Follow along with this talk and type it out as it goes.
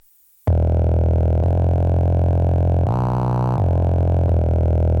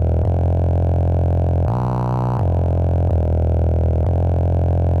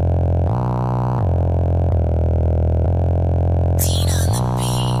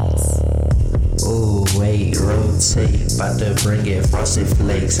take. Bout to bring it, frosted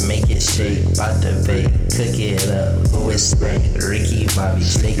flakes, make it shake. Bout to bake, cook it up, who is steak? Ricky Bobby,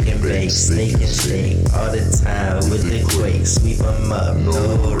 steak and bake, steak and shake. All the time with the quake, sweep 'em up,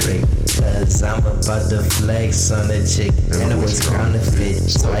 no rake. Cause I'm about to flex on the chick, and it was counterfeit.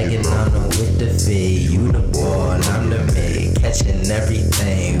 Swagging on them with the fit. You the ball, I'm the mid. Catching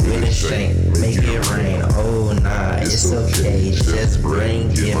everything with a shank, make it rain. Oh nah, it's okay, just bring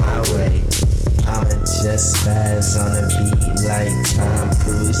it my way. I'ma just spaz on the beat like Tom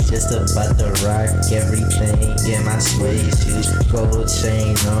Cruise. Just about to rock everything in my suede shoes. Gold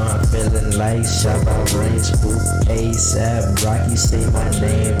chain on, feeling like Shabba Range. Ooh, ASAP Rocky, say my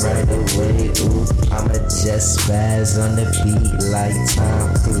name right away. Ooh, I'ma just spaz on the beat like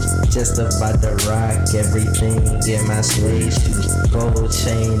Tom Cruise. Just about to rock everything in my suede shoes. Gold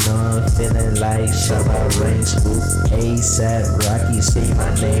chain on, feeling like Shabba Range. Ooh, ASAP Rocky, say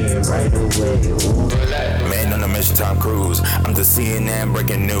my name right away. Man on a mission, Tom Cruise. I'm the CNN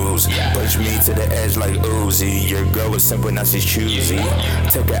breaking news. Push me to the edge like Uzi. Your girl was simple, now she's choosy.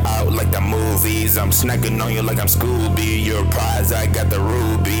 Take it out like the movies. I'm snacking on you like I'm Scooby. Your prize, I got the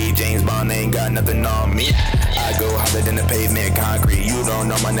ruby. James Bond ain't got nothing on me. I go harder than the pavement, concrete. You don't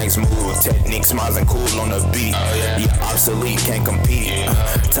know my next move. Technique, smiles and cool on the beat. You obsolete, can't compete.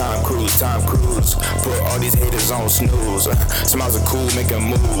 Tom Cruise, Tom Cruise. Put all these haters on snooze. Smiles are cool, making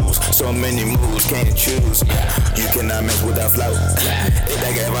moves. So many moves, can't choose. You cannot mess with that flow. If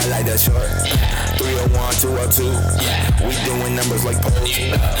they get right like that short. 301, 202. We doing numbers like Pose.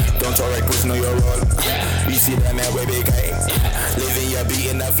 Don't try reckless, know your role. You see that man with big game. Living your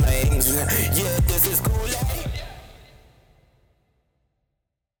beat in the flames. Yeah, this is Kool-Aye.